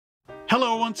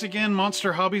Hello once again,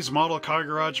 Monster Hobbies Model Car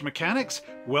Garage Mechanics.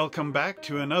 Welcome back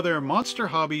to another Monster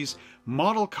Hobbies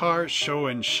Model Car Show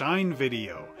and Shine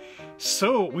video.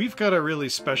 So we've got a really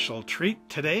special treat.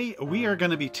 Today we are going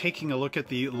to be taking a look at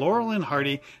the Laurel and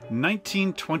Hardy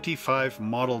 1925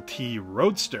 Model T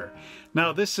Roadster.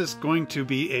 Now this is going to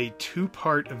be a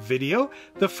two-part video.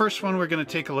 The first one we're going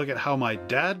to take a look at how my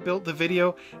dad built the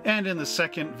video, and in the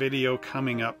second video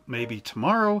coming up maybe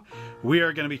tomorrow, we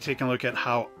are going to be taking a look at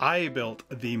how I built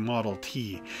the Model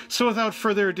T. So without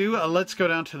further ado, let's go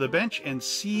down to the bench and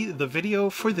see the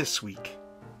video for this week.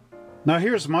 Now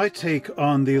here's my take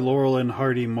on the Laurel and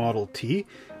Hardy Model T.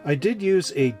 I did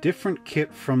use a different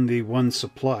kit from the one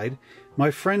supplied. My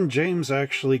friend James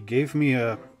actually gave me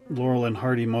a Laurel and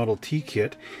Hardy Model T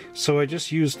kit, so I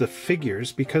just used the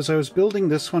figures because I was building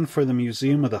this one for the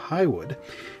Museum of the Highwood,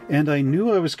 and I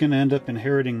knew I was going to end up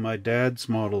inheriting my dad's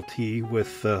Model T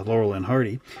with Laurel and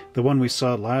Hardy, the one we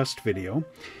saw last video.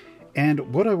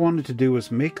 And what I wanted to do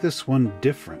was make this one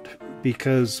different,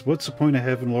 because what's the point of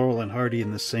having Laurel and Hardy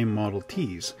in the same Model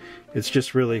Ts? It's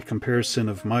just really a comparison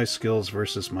of my skills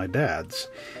versus my dad's.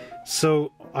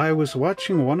 So I was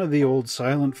watching one of the old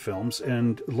silent films,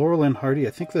 and Laurel and Hardy,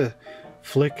 I think the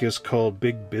flick is called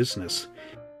Big Business.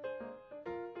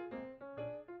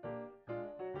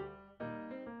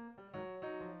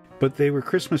 But they were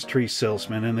Christmas tree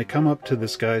salesmen, and they come up to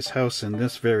this guy's house in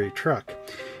this very truck.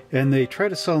 And they try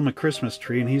to sell him a Christmas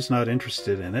tree, and he's not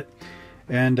interested in it.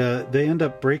 And they end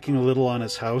up breaking a little on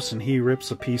his house, and he rips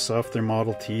a piece off their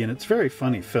Model T, and it's a very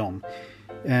funny film.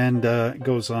 And it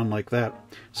goes on like that.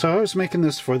 So I was making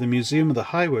this for the Museum of the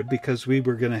Highwood because we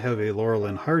were going to have a Laurel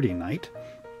and Hardy night.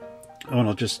 Oh, and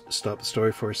I'll just stop the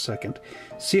story for a second.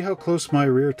 See how close my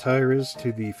rear tire is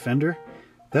to the fender?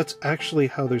 That's actually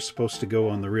how they're supposed to go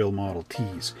on the real Model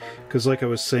Ts. Because like I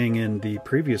was saying in the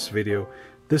previous video,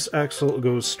 this axle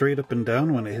goes straight up and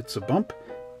down when it hits a bump.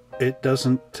 It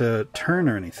doesn't turn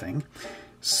or anything.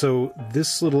 So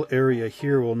this little area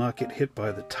here will not get hit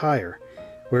by the tire.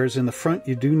 Whereas in the front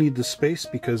you do need the space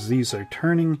because these are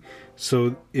turning.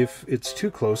 So if it's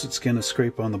too close, it's going to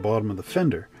scrape on the bottom of the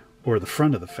fender or the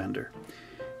front of the fender.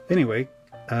 Anyway,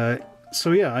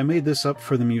 so yeah, I made this up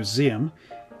for the museum.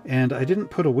 And I didn't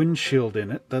put a windshield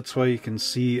in it. That's why you can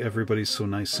see everybody so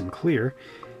nice and clear.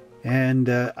 And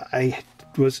I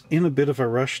was in a bit of a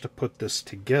rush to put this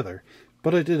together,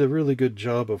 but I did a really good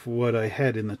job of what I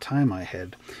had in the time I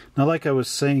had. Now, like I was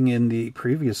saying in the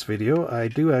previous video, I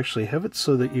do actually have it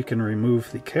so that you can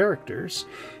remove the characters.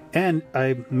 And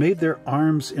I made their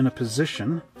arms in a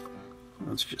position,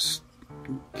 let's just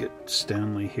get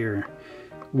Stanley here,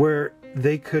 where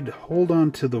they could hold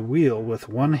on to the wheel with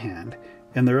one hand,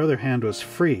 and their other hand was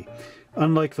free.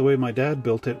 Unlike the way my dad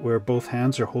built it, where both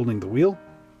hands are holding the wheel,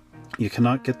 you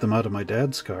cannot get them out of my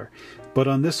dad's car. But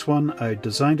on this one, I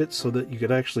designed it so that you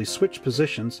could actually switch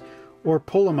positions or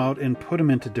pull them out and put them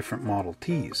into different Model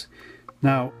Ts.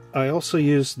 Now, I also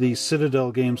used the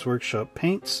Citadel Games Workshop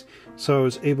paints, so I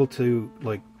was able to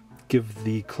give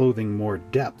the clothing more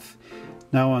depth.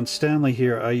 Now on Stanley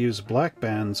here, I use black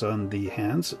bands on the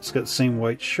hands. It's got the same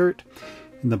white shirt,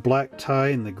 and the black tie,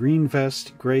 and the green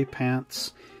vest, gray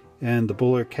pants, and the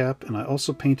bowler cap, and I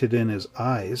also painted in his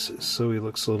eyes so he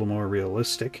looks a little more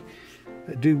realistic.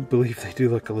 I do believe they do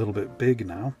look a little bit big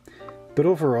now. But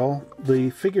overall,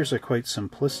 the figures are quite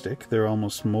simplistic. They're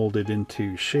almost molded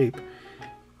into shape,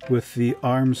 with the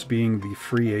arms being the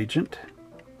free agent.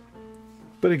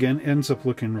 But again, ends up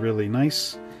looking really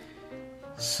nice.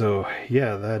 So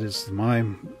yeah, that is my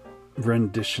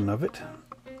rendition of it.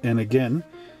 And again,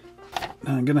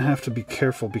 I'm going to have to be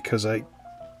careful because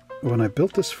when I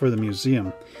built this for the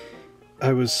museum,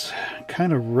 I was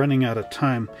kind of running out of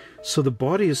time. So the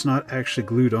body is not actually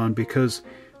glued on because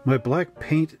my black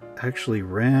paint actually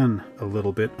ran a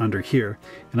little bit under here,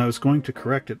 and I was going to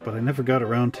correct it, but I never got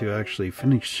around to actually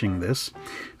finishing this.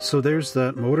 So there's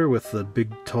that motor with the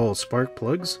big tall spark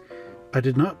plugs. I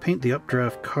did not paint the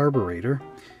updraft carburetor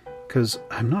because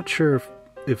I'm not sure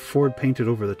if Ford painted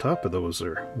over the top of those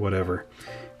or whatever.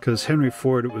 Because Henry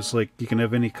Ford, it was like you can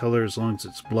have any color as long as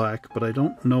it's black, but I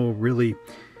don't know really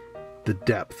the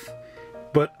depth.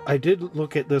 But I did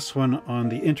look at this one on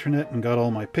the internet and got all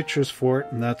my pictures for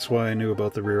it, and that's why I knew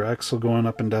about the rear axle going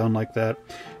up and down like that,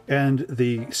 and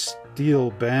the steel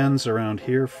bands around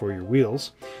here for your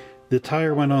wheels. The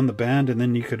tire went on the band, and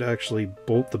then you could actually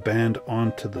bolt the band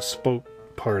onto the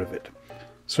spoke part of it.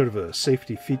 Sort of a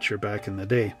safety feature back in the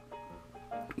day.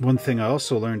 One thing I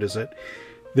also learned is that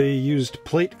they used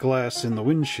plate glass in the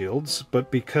windshields,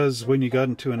 but because when you got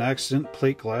into an accident,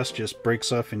 plate glass just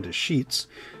breaks off into sheets,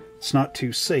 it's not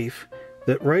too safe,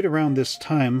 that right around this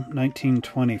time,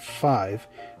 1925,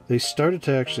 they started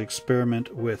to actually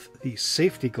experiment with the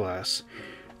safety glass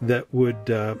that would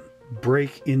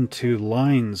break into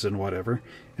lines and whatever,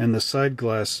 and the side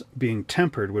glass being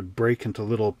tempered would break into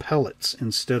little pellets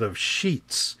instead of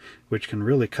sheets, which can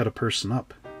really cut a person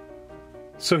up.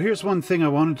 So here's one thing I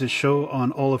wanted to show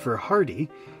on Oliver Hardy,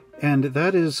 and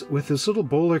that is with his little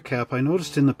bowler cap. I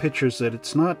noticed in the pictures that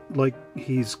it's not like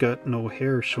he's got no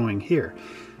hair showing here.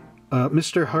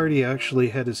 Mr. Hardy actually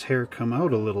had his hair come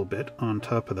out a little bit on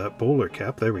top of that bowler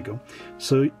cap. There we go.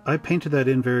 So I painted that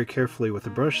in very carefully with a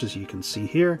brush, as you can see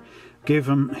here. Gave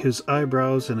him his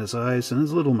eyebrows and his eyes and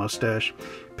his little mustache.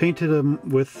 Painted him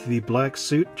with the black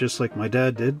suit, just like my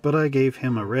dad did, but I gave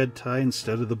him a red tie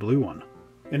instead of the blue one.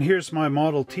 And here's my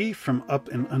Model T from up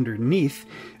and underneath.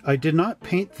 I did not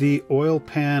paint the oil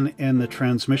pan and the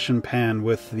transmission pan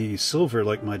with the silver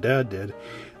like my dad did.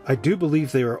 I do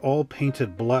believe they are all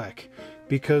painted black,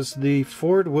 because the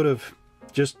Ford would have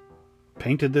just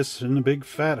painted this in a big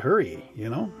fat hurry, you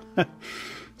know?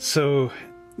 So,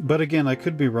 but again, I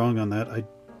could be wrong on that. I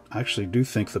actually do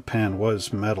think the pan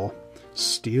was metal,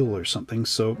 steel or something,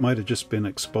 so it might have just been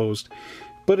exposed.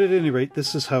 But at any rate,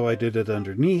 this is how I did it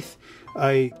underneath.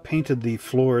 I painted the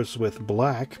floors with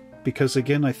black, because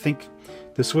again, I think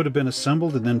this would have been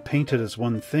assembled and then painted as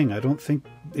one thing. I don't think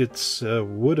it's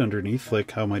wood underneath like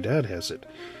how my dad has it.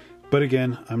 But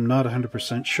again, I'm not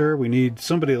 100% sure. We need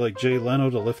somebody like Jay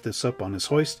Leno to lift this up on his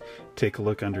hoist. Take a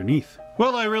look underneath.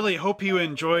 Well, I really hope you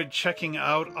enjoyed checking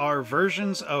out our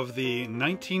versions of the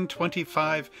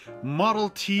 1925 Model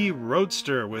T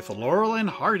Roadster with Laurel and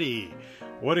Hardy.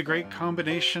 What a great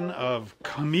combination of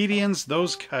comedians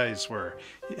those guys were.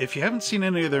 If you haven't seen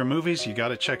any of their movies, you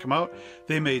gotta check them out.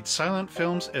 They made silent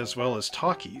films as well as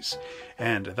talkies,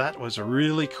 and that was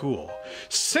really cool.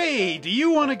 Say, do you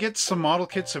want to get some model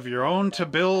kits of your own to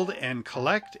build and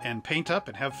collect and paint up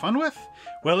and have fun with?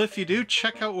 Well, if you do,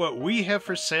 check out what we have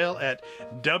for sale at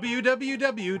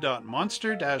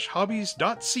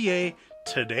www.monster-hobbies.ca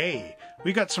today.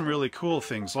 We got some really cool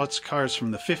things, lots of cars from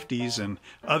the 50s and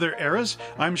other eras.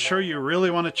 I'm sure you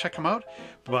really want to check them out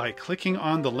by clicking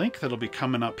on the link that'll be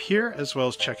coming up here, as well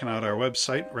as checking out our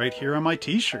website right here on my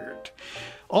t-shirt.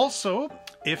 Also,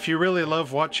 if you really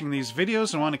love watching these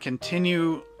videos and want to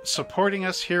continue supporting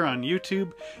us here on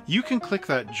YouTube, you can click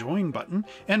that join button,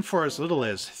 and for as little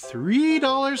as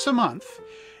 $3 a month,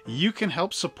 you can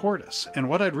help support us. And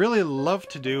what I'd really love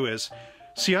to do is,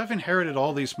 see, I've inherited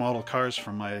all these model cars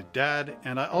from my dad,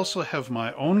 and I also have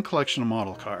my own collection of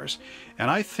model cars.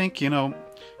 And I think, you know,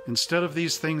 instead of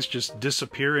these things just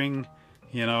disappearing,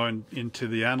 you know, into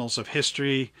the annals of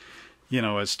history, you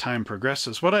know, as time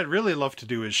progresses, what I'd really love to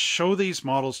do is show these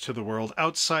models to the world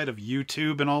outside of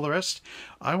YouTube and all the rest.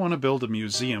 I want to build a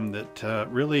museum that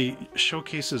really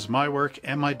showcases my work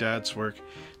and my dad's work.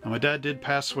 Now, my dad did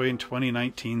pass away in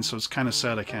 2019, so it's kind of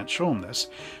sad I can't show him this.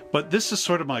 But this is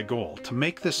sort of my goal, to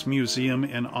make this museum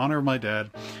in honor of my dad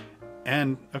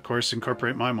and, of course,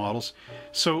 incorporate my models.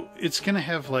 So it's going to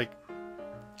have, like,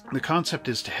 the concept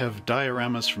is to have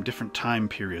dioramas from different time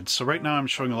periods. So right now I'm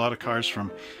showing a lot of cars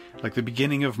from, like, the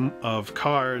beginning of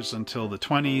cars until the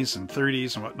 20s and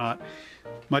 30s and whatnot.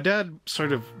 My dad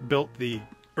sort of built the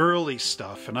early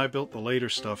stuff, and I built the later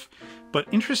stuff. But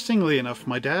interestingly enough,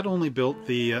 my dad only built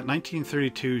the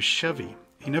 1932 Chevy.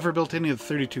 He never built any of the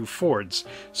 32 Fords,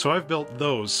 so I've built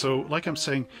those. So like I'm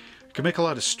saying, I can make a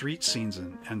lot of street scenes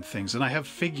and things, and I have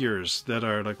figures that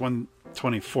are like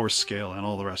 1/24 scale and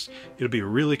all the rest. It'll be a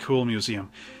really cool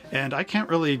museum, and I can't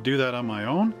really do that on my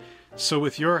own. So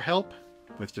with your help,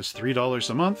 with just $3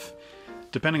 a month,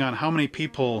 depending on how many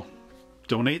people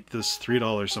donate this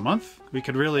 $3 a month, we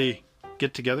could really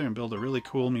get together and build a really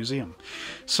cool museum.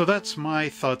 So that's my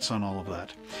thoughts on all of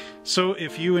that. So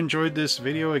if you enjoyed this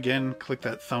video, again, click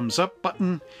that thumbs up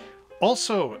button.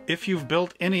 Also, if you've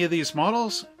built any of these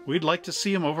models, we'd like to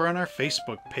see them over on our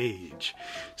Facebook page.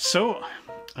 So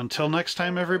until next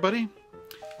time, everybody,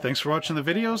 thanks for watching the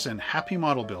videos and happy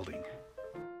model building.